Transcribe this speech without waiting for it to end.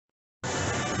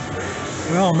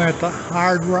Well, I'm at the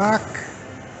Hard Rock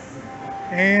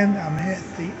and I'm at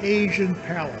the Asian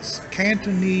Palace.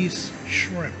 Cantonese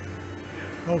shrimp.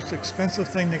 Most expensive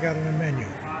thing they got on the menu.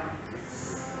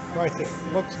 Right there.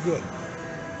 Looks good.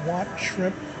 Want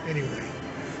shrimp anyway.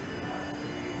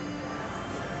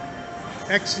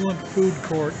 Excellent food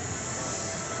court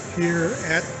here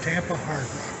at Tampa Hard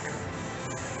Rock.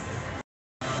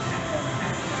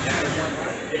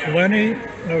 Plenty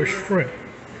of shrimp.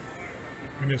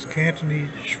 And this Cantonese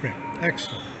shrimp.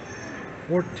 Excellent.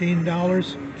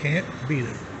 $14, can't beat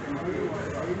it.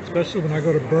 Especially when I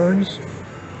go to Burns,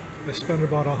 I spend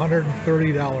about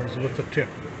 $130 with the tip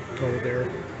over there.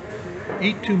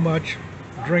 Eat too much,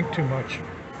 drink too much.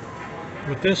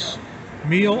 With this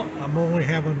meal, I'm only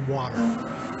having water.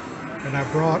 And I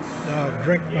brought a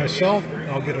drink myself.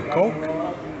 I'll get a Coke,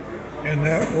 and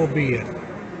that will be it.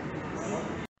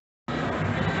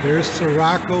 There's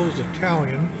Sirocco's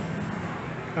Italian.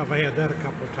 I've had that a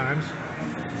couple of times.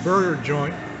 Burger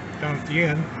joint down at the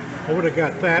end. I would have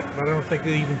got that, but I don't think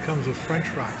it even comes with French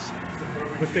fries.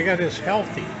 But they got this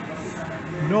healthy.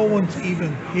 No one's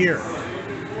even here.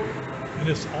 And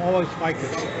it's always like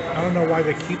this. I don't know why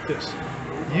they keep this.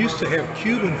 Used to have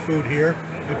Cuban food here,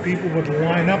 and people would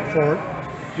line up for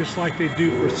it, just like they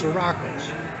do for Sirocco's.